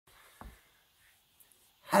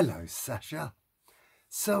Hello, Sasha.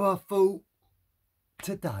 So I thought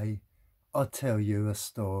today I'll tell you a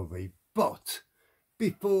story, but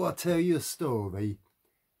before I tell you a story,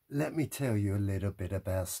 let me tell you a little bit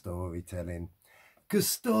about storytelling. Because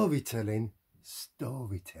storytelling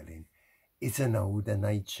is an old and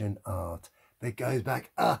ancient art that goes back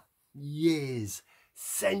years,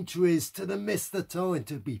 centuries to the mist of time,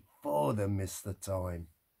 to before the mist of time,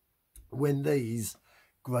 when these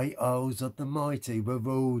great isles of the mighty were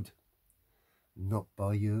ruled not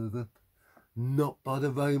by Europe, not by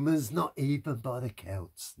the Romans, not even by the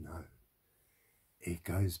Celts, no. It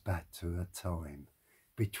goes back to a time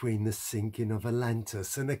between the sinking of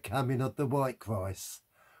Atlantis and the coming of the White Christ,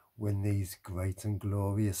 when these great and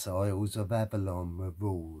glorious isles of Avalon were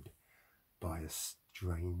ruled by a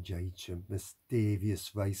strange, ancient,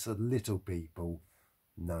 mysterious race of little people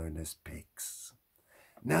known as Picts.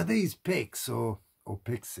 Now these Picts, or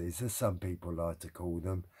Pixies as some people like to call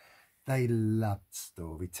them, they loved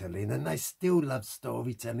storytelling, and they still love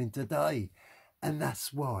storytelling today. And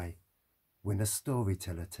that's why when a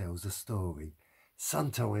storyteller tells a story,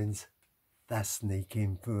 sometimes they sneak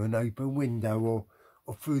in through an open window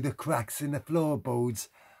or through the cracks in the floorboards,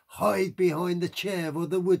 hide behind the chair or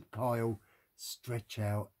the woodpile, stretch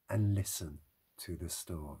out and listen to the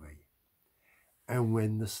story. And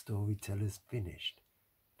when the storyteller's finished,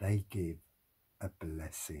 they give a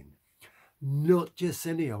blessing. Not just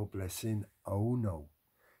any old blessing, oh no,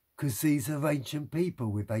 because these are ancient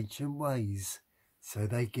people with ancient ways, so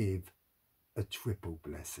they give a triple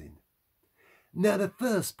blessing. Now the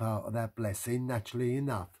first part of that blessing, naturally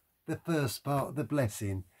enough, the first part of the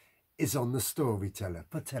blessing is on the storyteller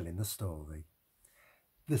for telling the story.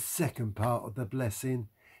 The second part of the blessing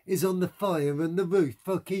is on the fire and the roof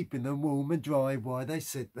for keeping them warm and dry while they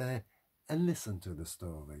sit there and listen to the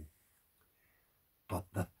story. But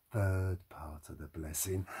the third part of the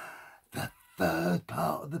blessing,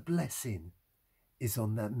 is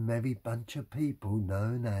on that merry bunch of people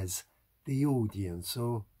known as the audience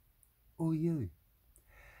or you.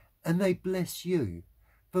 And they bless you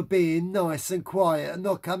for being nice and quiet and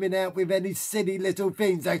not coming out with any silly little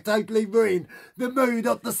things that totally ruin the mood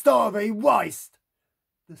of the story whilst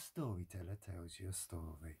the storyteller tells you a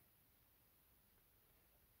story.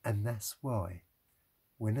 And that's why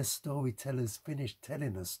when a storyteller's finished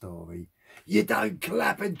telling a story, you don't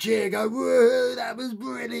clap and cheer, go, whoa, that was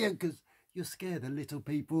brilliant, because you'll scare the little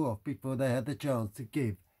people off before they had the chance to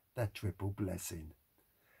give that triple blessing.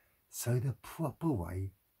 So the proper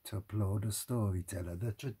way to applaud a storyteller,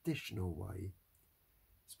 the traditional way,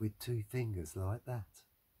 is with two fingers like that.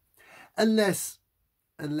 Unless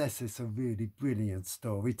it's a really brilliant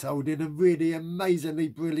story told in a really amazingly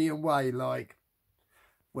brilliant way, like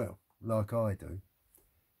I do.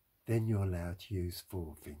 Then you're allowed to use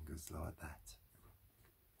four fingers like that.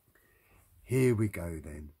 Here we go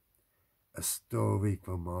then. A story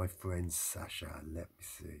from my friend Sasha. Let me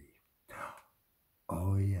see.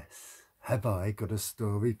 Oh yes, have I got a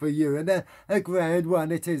story for you, and a grand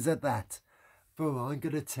one it is at that. For I'm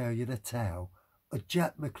going to tell you the tale of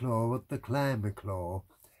Jack Mclaw of the clan Mclaw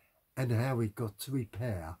and how he got to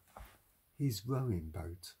repair his rowing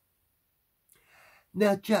boat.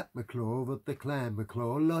 Now Jack Mclaw of the clan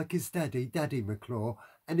Mclaw, like his daddy, Daddy Mclaw,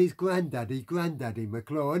 and his granddaddy, Granddaddy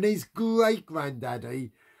Mclaw, and his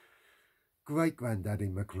great-granddaddy, Great-granddaddy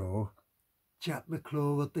Mclaw, Jack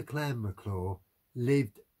Mclaw of the clan Mclaw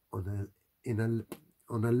lived on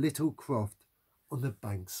a little croft on the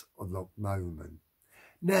banks of Loch Lomond.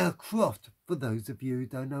 Now a croft, for those of you who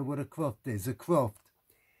don't know what a croft is,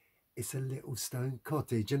 it's a little stone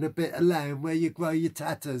cottage and a bit of land where you grow your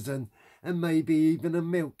tatters and maybe even a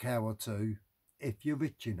milk cow or two, if you're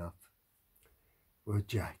rich enough. Well,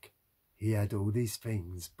 Jack, he had all these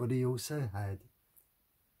things, but he also had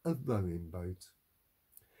a rowing boat.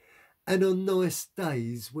 And on nice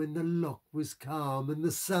days when the loch was calm and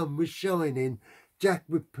the sun was shining, Jack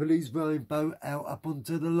would pull his rowing boat out up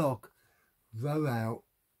onto the loch, row out,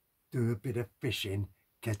 do a bit of fishing,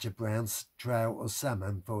 catch a brown trout or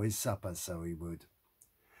salmon for his supper, so he would.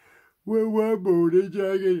 Well, one morning,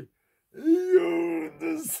 Jackie, he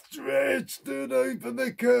yawned, stretched and opened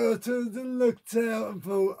the curtains and looked out and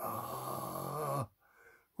thought,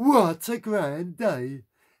 what a grand day.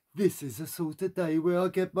 This is the sort of day where I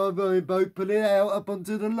get my rowing boat, pull it out up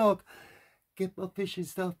onto the loch, get my fishing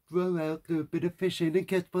stuff, row out, do a bit of fishing and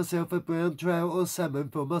catch myself a brown trout or salmon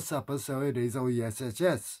for my supper, so it is, oh yes, yes,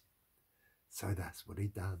 yes. So that's what he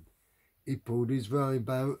done. He pulled his rowing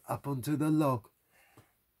boat up onto the loch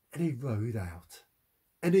and he rowed out.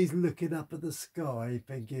 And he's looking up at the sky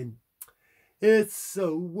thinking, it's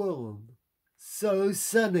so warm, so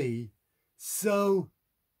sunny, so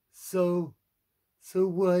So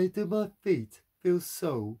why do my feet feel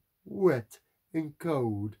so wet and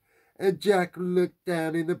cold? And Jack looked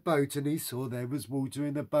down in the boat and he saw there was water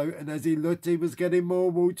in the boat, and as he looked he was getting more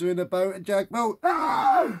water in the boat, and Jack thought,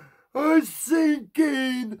 "Ah! I'm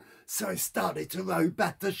sinking!" So he started to row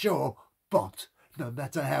back to shore, but no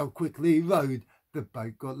matter how quickly he rowed, the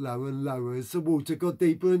boat got lower and lower as the water got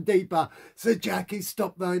deeper and deeper. So Jack, he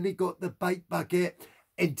stopped rowing, he got the bait bucket,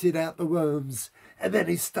 emptied out the worms, and then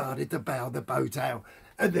he started to bow the boat out.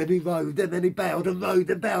 And then he rowed, and then he bowed and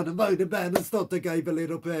rowed and bowed and rowed and bowed and stopped and gave a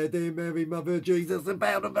little prayer, "Dear Mary, Mother of Jesus," and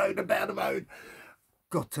bowed and rowed and bowed and rowed.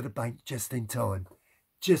 Got to the bank just in time.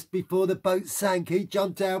 Just before the boat sank, he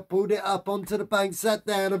jumped out, pulled it up onto the bank, sat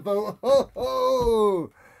down and thought, "Ho,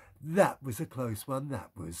 ho! That was a close one,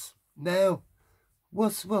 that was. Now,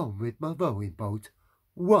 what's wrong with my rowing boat?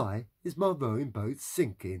 Why is my rowing boat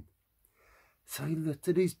sinking?" So he looked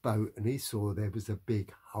at his boat and he saw there was a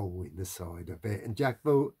big hole in the side of it. And Jack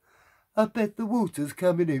thought, "I bet the water's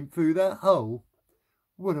coming in through that hole.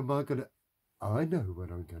 What am I going to... I know what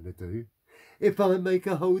I'm going to do. If I make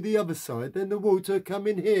a hole the other side, then the water will come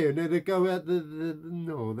in here and it'll go out the...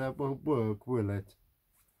 No, that won't work, will it?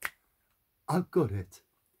 I've got it.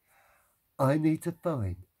 I need to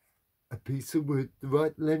find a piece of wood, the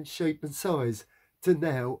right length, shape and size, to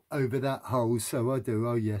nail over that hole." So I do.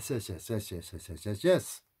 Oh, yes.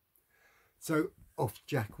 So off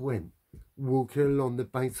Jack went, walking along the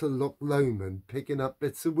banks of Loch Lomond, picking up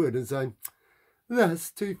bits of wood and saying,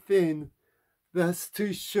 "That's too thin, that's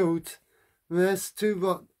too short, that's too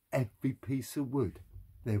rotten." Every piece of wood,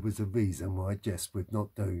 there was a reason why Jess would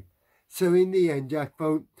not do. So in the end, Jack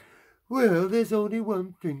thought, "Well, there's only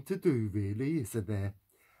one thing to do, really, isn't there?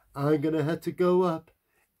 I'm going to have to go up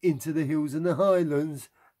into the hills and the highlands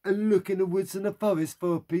and look in the woods and the forest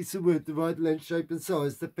for a piece of wood the right length, shape and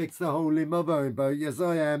size to fix the hole in my rowing boat. Yes,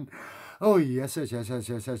 I am. Oh, yes.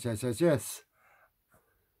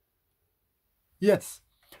 Yes.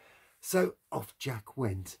 So off Jack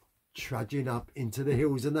went, trudging up into the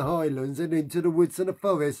hills and the highlands and into the woods and the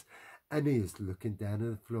forest, and he was looking down at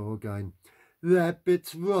the floor going, "That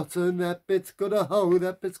bit's rotten, that bit's got a hole,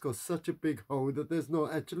 that bit's got such a big hole that there's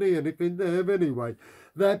not actually anything there anyway.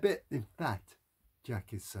 That bit..." In fact,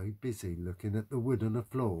 Jack is so busy looking at the wood on the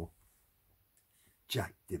floor,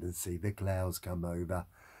 Jack didn't see the clouds come over.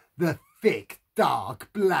 The thick,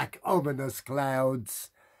 dark, black, ominous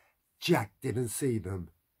clouds. Jack didn't see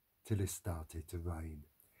them till it started to rain.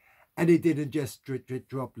 And it didn't just drip, drip,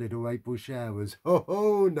 drop little April showers.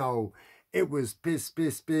 Oh, no. It was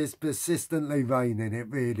persistently raining. It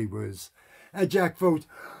really was. And Jack thought,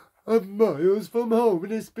 "I'm miles from home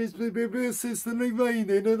and it's persistently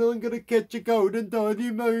raining and I'm going to catch a cold and die of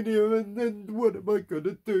pneumonia, and then what am I going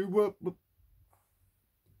to do?" What?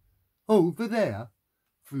 Over there,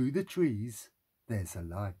 through the trees, there's a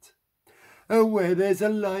light. And where there's a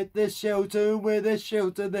light, there's shelter, and where there's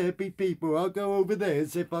shelter, there be people. I'll go over there and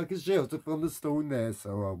see if I can shelter from the storm there,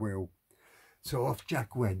 so I will. So off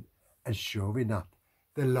Jack went. And sure enough,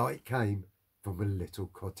 the light came from a little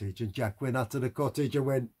cottage, and Jack went up to the cottage and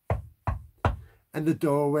went, and the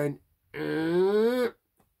door went, and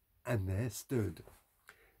there stood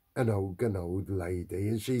an old lady,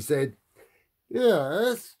 and she said,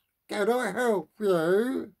 "Yes, can I help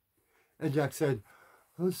you?" And Jack said,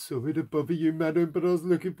 "I'm sorry to bother you, madam, but I was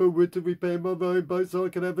looking for wood to repair my rowing boat so I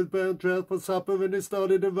can have a brown trout for supper, and it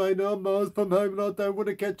started to rain. I'm miles from home and I don't want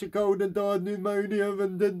to catch a cold and die of pneumonia,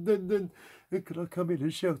 and then could I come in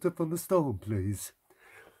and shelter from the storm, please?"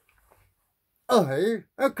 "Oh,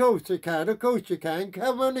 of course you can, of course you can.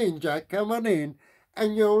 Come on in, Jack, come on in.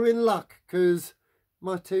 And you're in luck, 'cause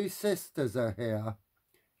my two sisters are here,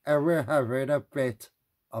 and we're having a bit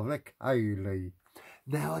of a ceilidh."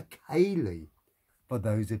 Now, a ceilidh, for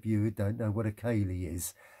those of you who don't know what a ceilidh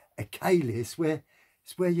is is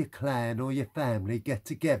where your clan or your family get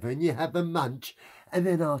together and you have a munch, and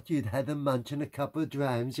then after you'd had a munch and a couple of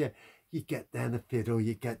drams, you get down the fiddle,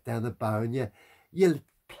 you get down the bow, and you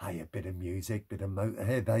play a bit of music, bit of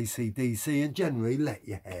Motorhead, AC/DC, and generally let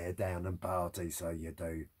your hair down and party, so you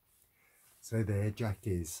do. So there Jack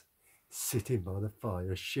is, sitting by the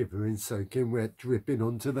fire, shivering, soaking wet, dripping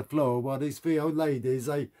onto the floor, while these three old ladies,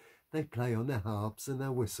 they play on their harps and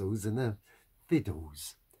their whistles and their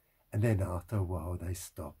fiddles. And then after a while they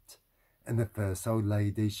stopped. And the first old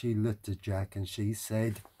lady, she looked at Jack and she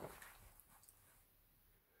said,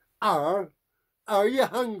 Are you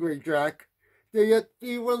hungry, Jack? Do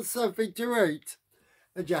you want something to eat?"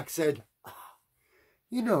 And Jack said,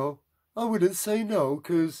 "You know, I wouldn't say no,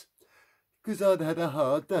 'cause 'cause I'd had a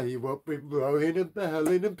hard day, what with rowing and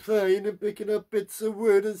bowling and praying and picking up bits of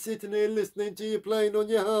wood and sitting here listening to you playing on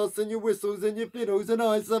your harps and your whistles and your fiddles, and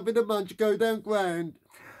I something to munch go down ground.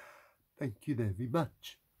 Thank you very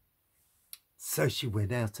much. So she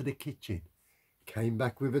went out to the kitchen, came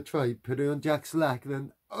back with a tray, put it on Jack's lap,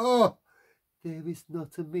 and oh, there is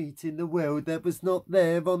not a meat in the world that was not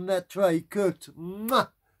there on that tray, cooked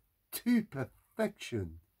to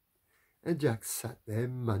perfection. And Jack sat there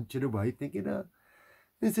munching away, thinking, oh,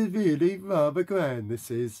 this is really rather grand,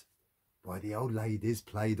 this is. Why, the old ladies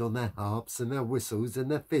played on their harps and their whistles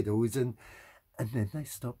and their fiddles, and then they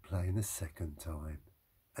stopped playing a second time.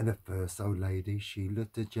 And the first old lady, she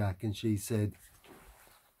looked at Jack and she said,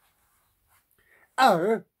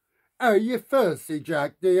 Oh, you're thirsty,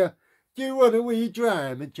 Jack, dear. Do you want a wee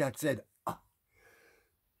dram? And Jack said, oh,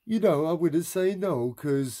 you know, I wouldn't say no,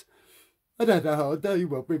 'cause I'd had a hard day,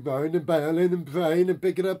 what with mowing and bailing and praying and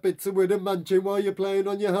picking up bits of wood and munching while you're playing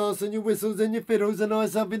on your harps and your whistles and your fiddles, and I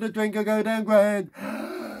something to drink or go down grand.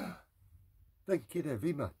 Thank you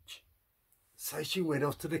very much. So she went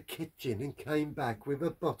off to the kitchen and came back with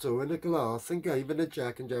a bottle and a glass and gave it to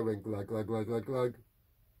Jack, and Jack went glug, glug, glug, glug, glug.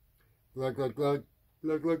 Glug, glug, glug,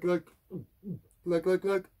 glug, glug, glug, glug, glug,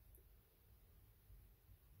 glug.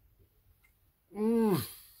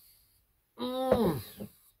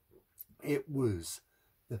 It was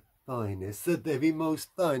the finest, the very most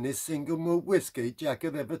finest single malt whiskey Jack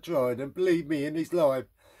had ever tried, and believe me, in his life,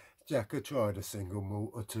 Jack had tried a single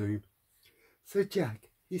malt or two. So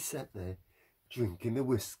Jack, he sat there, drinking the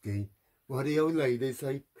whiskey, while the old ladies,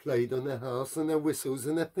 they played on their harps and their whistles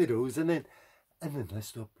and their fiddles, and then they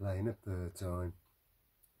stopped playing a third time.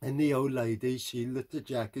 And the old lady, she looked at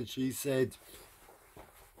Jack and she said,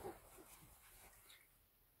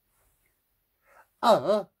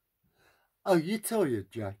 are you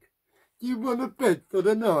tired, Jack? Do you want a bed for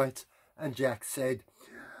the night? And Jack said,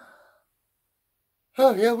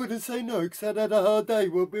 oh, yeah, I wouldn't say no, 'cause I'd had a hard day,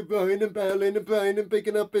 what with rowing and bailing and praying and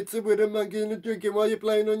picking up bits of wood and monkeying and drinking while you're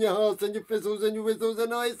playing on your harps and your fiddles and your whistles,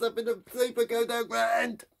 and I something to sleep and go down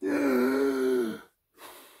grand.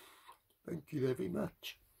 Thank you very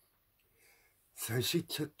much. So she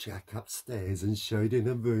took Jack upstairs and showed him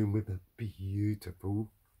a room with a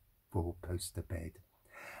beautiful four-poster bed.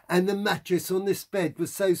 And the mattress on this bed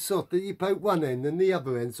was so soft that you poke one end and the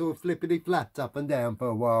other end sort of flippity flapped up and down for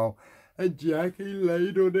a while. And Jack, he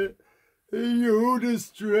laid on it. He yawned and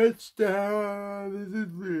stretched out. This is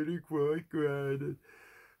really quite grand.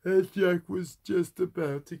 And Jack was just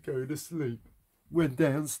about to go to sleep when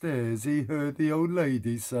downstairs he heard the old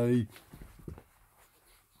lady say,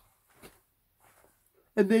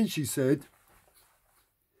 and then she said,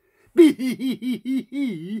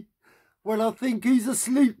 "Bee, well, I think he's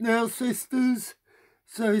asleep now, sisters,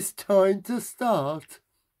 so it's time to start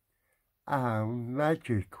our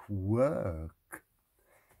magic work."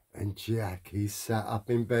 And Jack, he sat up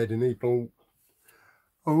in bed and he thought,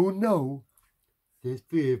 oh no, there's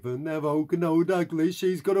three of them, they're old and old ugly,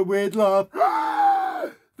 she's got a weird laugh.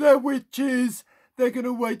 They're witches. They're going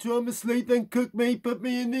to wait till I'm asleep, then cook me, put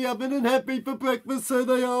me in the oven and have me for breakfast, so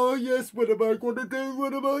they are. Oh yes, what am I going to do?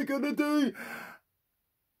 What am I going to do?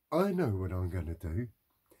 I know what I'm going to do.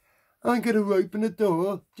 I'm going to open the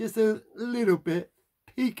door just a little bit,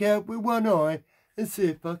 peek out with one eye, and see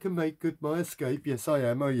if I can make good my escape. Yes, I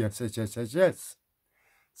am. Oh, yes, yes, yes, yes, yes.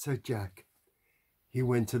 So Jack, he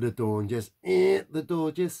went to the door and just the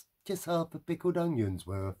door just half a pickled onion's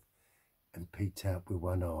worth, and peeked out with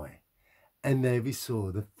one eye. And there he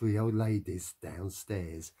saw the three old ladies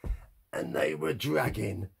downstairs, and they were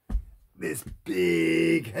dragging this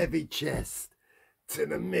big heavy chest to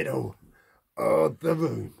the middle of the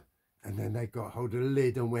room. And then they got hold of the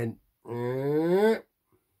lid and went, and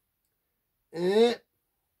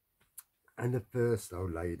the first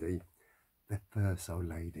old lady,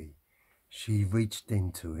 she reached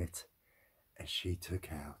into it and she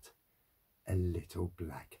took out a little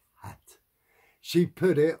black hat. She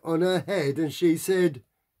put it on her head and she said,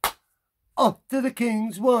 "Off to the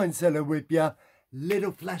king's wine cellar with ya."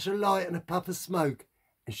 Little flash of light and a puff of smoke,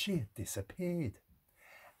 and she had disappeared.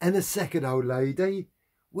 And the second old lady,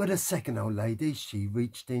 she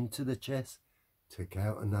reached into the chest, took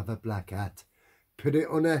out another black hat, put it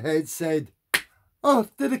on her head, said,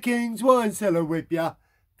 "Off to the king's wine cellar with ya."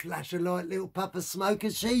 Flash of light, little puff of smoke,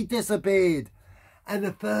 and she disappeared. And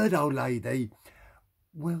the third old lady,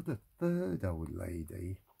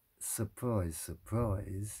 surprise,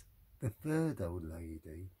 surprise, the third old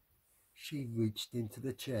lady, she reached into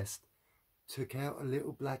the chest, took out a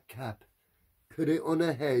little black cap, put it on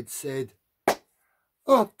her head, said,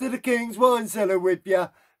 "Off to the king's wine cellar with ya."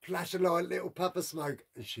 Flash of light, little puff of smoke,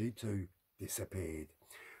 and she too disappeared.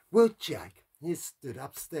 Well, Jack, he stood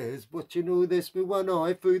upstairs watching all this with one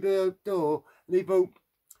eye through the door, and he thought,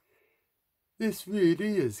 this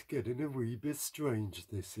really is getting a wee bit strange,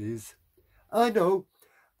 this is. I know,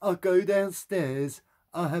 I'll go downstairs,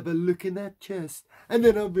 I'll have a look in that chest, and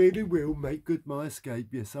then I really will make good my escape.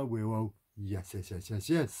 Yes, I will. Oh, yes, yes, yes, yes,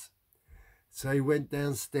 yes. So he went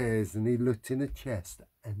downstairs and he looked in the chest,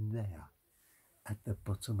 and there, at the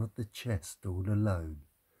bottom of the chest, all alone,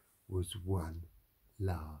 was one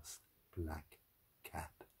last black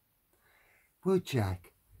cap. Well,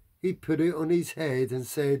 Jack, he put it on his head and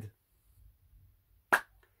said,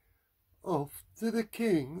 off to the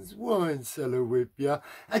king's wine cellar with ya.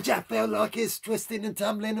 And Jack felt like he was twisting and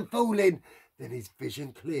tumbling and falling. Then his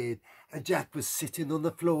vision cleared, and Jack was sitting on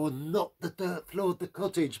the floor, not the dirt floor of the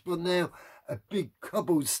cottage, but now a big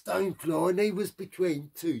cobbled stone floor, and he was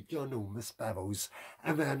between two ginormous barrels.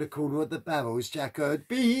 And round the corner of the barrels, Jack heard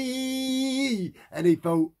bee, and he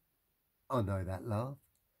thought, I know that laugh.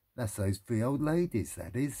 That's those three old ladies,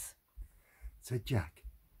 that is. So Jack,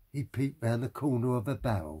 he peeped round the corner of a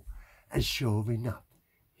barrel, and sure enough,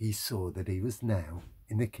 he saw that he was now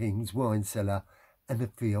in the king's wine cellar, and the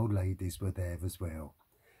three old ladies were there as well.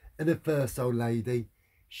 And the first old lady,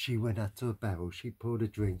 she went up to a barrel, she poured a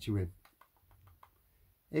drink, she went,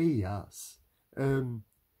 hey, yes,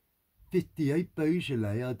 58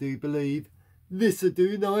 Beaujolais, I do believe. This'll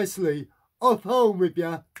do nicely. Off home with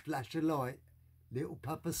ya. Flash a light, little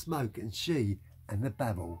puff of smoke, and she and the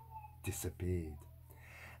barrel disappeared.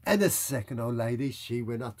 And the second old lady, she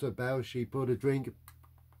went up to a barrel, she poured a drink.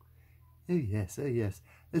 Oh yes,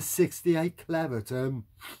 a 68 claret,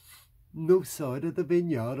 north side of the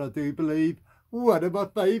vineyard, I do believe. One of my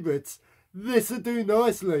favourites. This'll do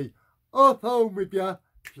nicely. Off home with ya.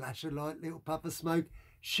 Flash a light, little puff of smoke.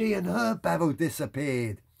 She and her barrel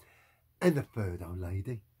disappeared. And the third old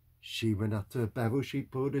lady, she went up to a barrel, she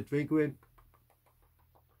poured a drink, went,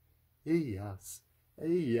 yes,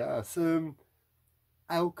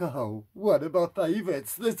 alcohol, one of my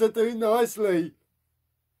favourites. This'll do nicely.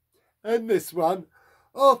 And this one,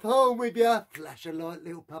 off home with ya. Flash a light,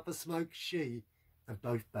 little puff of smoke. She and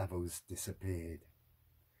both barrels disappeared.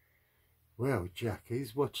 Well, Jack,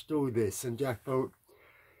 he's watched all this, and Jack thought,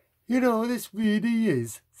 you know, this really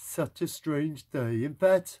is such a strange day. In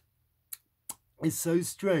fact, it's so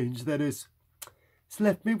strange that it's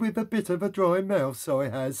left me with a bit of a dry mouth, so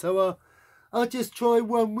it has. So I'll just try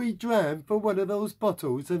one wee dram for one of those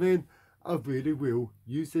bottles, and then I really will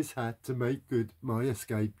use this hat to make good my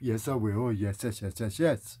escape. Yes, I will. Oh, yes.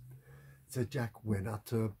 So Jack went up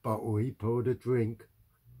to a bottle, he poured a drink.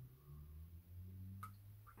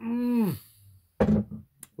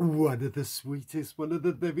 One of the sweetest, one of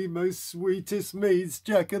the very most sweetest meads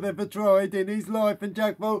Jack had ever tried in his life. And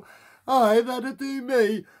Jack thought, aye, that'll do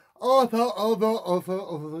me. Other,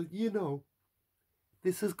 you know,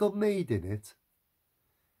 this has got mead in it.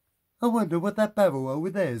 I wonder what that barrel over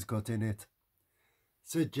there's got in it.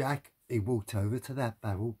 So Jack, he walked over to that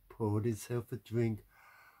barrel, poured himself a drink.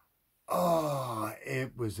 Oh,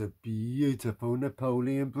 it was a beautiful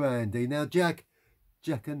Napoleon brandy. Now, Jack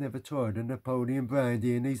had never tried a Napoleon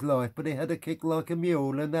brandy in his life, but it had a kick like a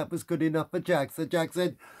mule, and that was good enough for Jack. So Jack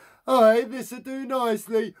said, aye, this'll do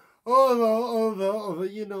nicely. Other,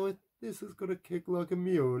 you know, this has got a kick like a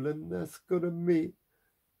mule, and that's got a meat.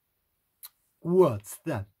 What's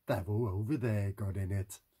that barrel over there got in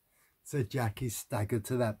it? So Jack, he staggered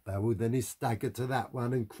to that barrel, then he staggered to that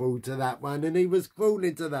one and crawled to that one, and he was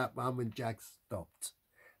crawling to that one when Jack stopped.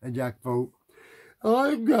 And Jack thought,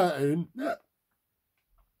 I'm getting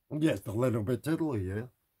just a little bit tiddly here.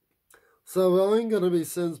 So I'm going to be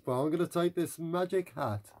sensible. I'm going to take this magic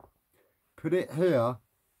hat, put it here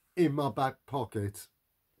in my back pocket.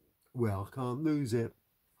 Well, I can't lose it.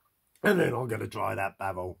 And then I'm going to try that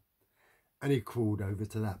barrel. And he crawled over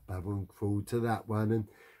to that barrel and crawled to that one. And,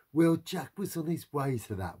 well, Jack was on his way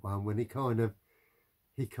to that one when he kind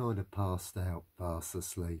of passed out, fast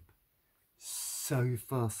asleep. So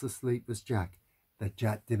fast asleep was Jack that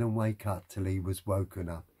Jack didn't wake up till he was woken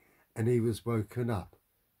up. And he was woken up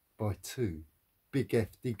by two big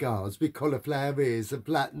hefty guards with cauliflower ears and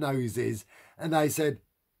flat noses. And they said,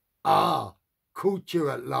 caught you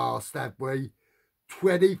at last, have we?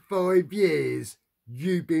 25 years.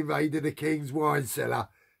 You've been raiding the king's wine cellar.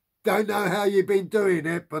 Don't know how you've been doing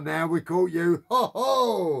it, but now we caught you. Ho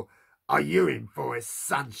ho! Are you in for it,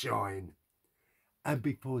 sunshine? And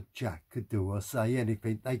before Jack could do or say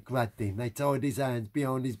anything, they grabbed him. They tied his hands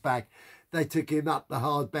behind his back. They took him up the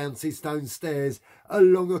hard, bouncy stone stairs,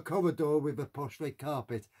 along a corridor with a posh red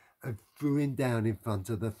carpet, and threw him down in front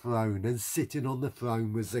of the throne. And sitting on the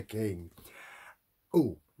throne was the king.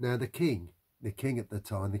 Oh, Now the king at the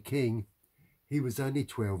time, he was only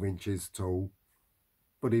 12 inches tall,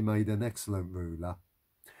 but he made an excellent ruler.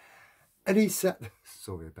 And he sat,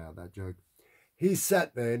 sorry about that joke, he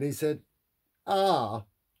sat there and he said, "Ah,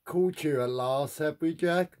 caught you at last, have we,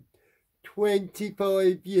 Jack?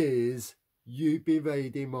 25 years you've been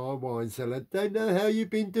raiding my wine cellar. Don't know how you've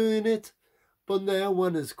been doing it, but now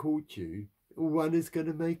one has caught you. One is going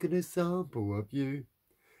to make an example of you.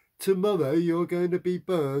 Tomorrow you're going to be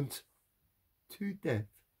burnt to death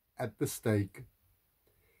at the stake.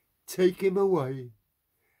 Take him away."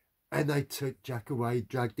 And they took Jack away,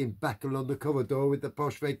 dragged him back along the corridor with the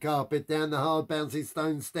posh red carpet, down the hard bouncy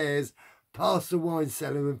stone stairs, past the wine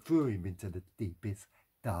cellar, and threw him into the deepest,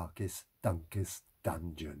 darkest, dunkest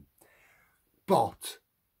dungeon. But,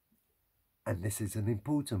 and this is an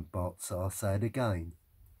important but, so I'll say it again,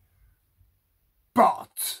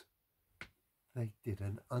 but they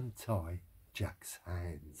didn't untie Jack's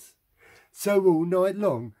hands. So all night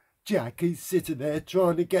long, Jack, he's sitting there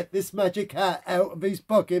trying to get this magic hat out of his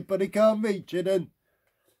pocket, but he can't reach it, and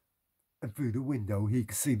through the window he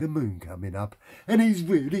can see the moon coming up, and he's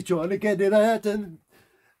really trying to get it out, and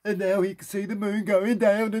now he can see the moon going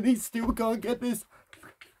down, and he still can't get this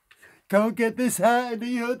hat, and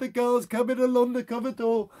he heard the guards coming along the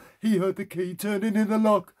corridor. He heard the key turning in the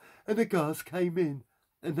lock, and the guards came in,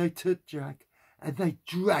 and they took Jack, and they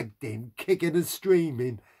dragged him, kicking and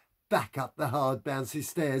screaming, back up the hard bouncy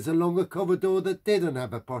stairs, along a corridor that didn't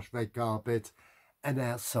have a posh red carpet, and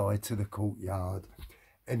outside to the courtyard.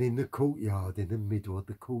 And in the courtyard, in the middle of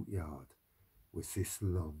the courtyard, was this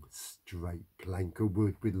long, straight plank of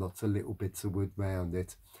wood with lots of little bits of wood round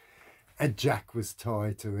it. And Jack was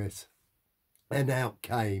tied to it. And out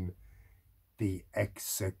came the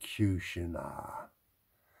executioner.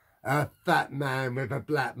 A fat man with a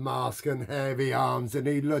black mask and hairy arms, and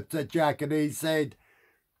he looked at Jack and he said,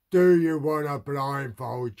 "Do you want a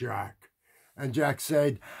blindfold, Jack?" And Jack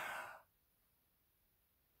said,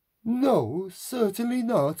 "No, certainly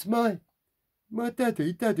not. My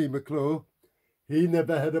daddy Mclaw, he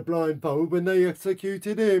never had a blindfold when they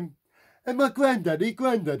executed him. And my granddaddy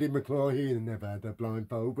Mclaw, he never had a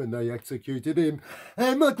blindfold when they executed him.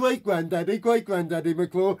 And my great-granddaddy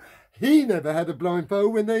Mclaw, he never had a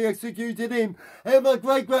blindfold when they executed him. And my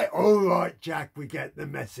All right, Jack, we get the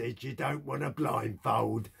message. You don't want a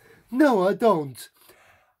blindfold." "No, I don't.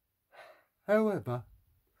 However,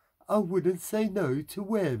 I wouldn't say no to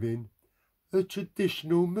wearing a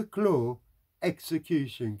traditional Mclaw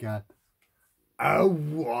execution cap." "A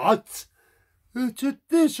what?" "A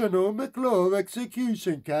traditional Mclaw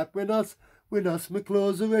execution cap when us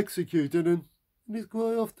Mclaws are executed, and it's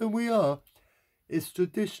quite often we are. It's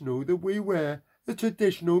traditional that we wear a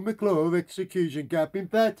traditional Mclaw execution cap. In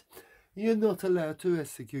fact, you're not allowed to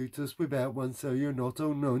execute us without one, so you're not.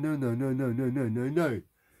 Oh, no.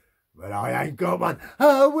 "Well, I ain't got one."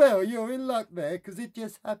 "Oh, well, you're in luck there, 'cause it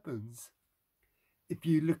just happens. If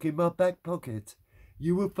you look in my back pocket,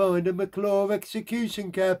 you will find a Mclaw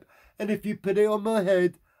execution cap, and if you put it on my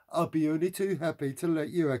head, I'll be only too happy to let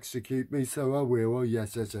you execute me, so I will. Oh,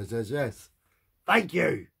 yes. "Thank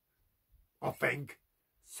you, I think,"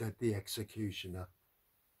 said the executioner.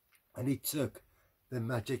 And he took the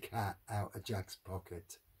magic hat out of Jack's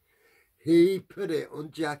pocket. He put it on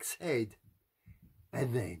Jack's head,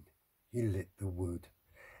 and then he lit the wood.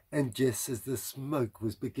 And just as the smoke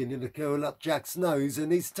was beginning to curl up Jack's nose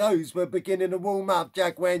and his toes were beginning to warm up,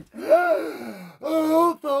 Jack went,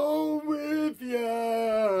 "Off home with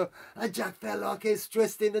you!" And Jack felt like he was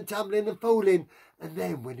twisting and tumbling and falling. And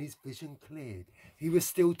then when his vision cleared, he was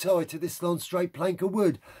still tied to this long straight plank of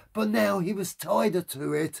wood, but now he was tighter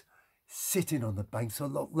to it, sitting on the banks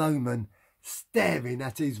of Loch Lomond, staring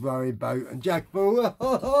at his rowing boat. And Jack thought,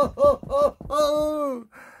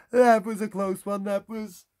 that was a close one,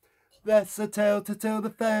 That's a tale to tell the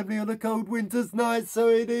family on a cold winter's night, so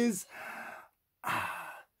it is.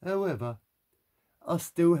 However, I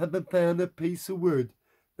still haven't found a piece of wood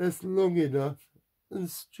that's long enough and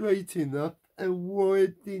straight enough and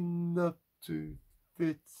wide enough to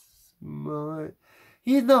fit my...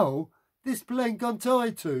 this plank I'm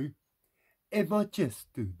tied to, it might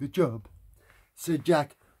just do the job. So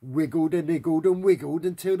Jack wiggled and niggled and wiggled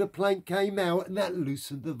until the plank came out, and that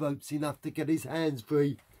loosened the ropes enough to get his hands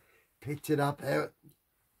free. Picked it up out,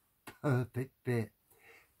 perfect bit.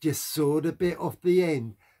 Just sawed a bit off the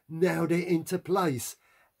end, nailed it into place,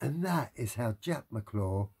 and that is how Jack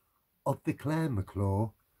Mclaw of the clan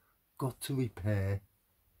Mclaw got to repair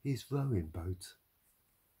his rowing boat.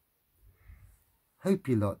 Hope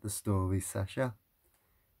you liked the story, Sasha.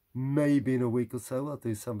 Maybe in a week or so I'll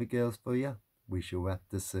do something else for you. We shall have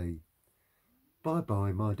to see. Bye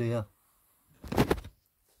bye, my dear.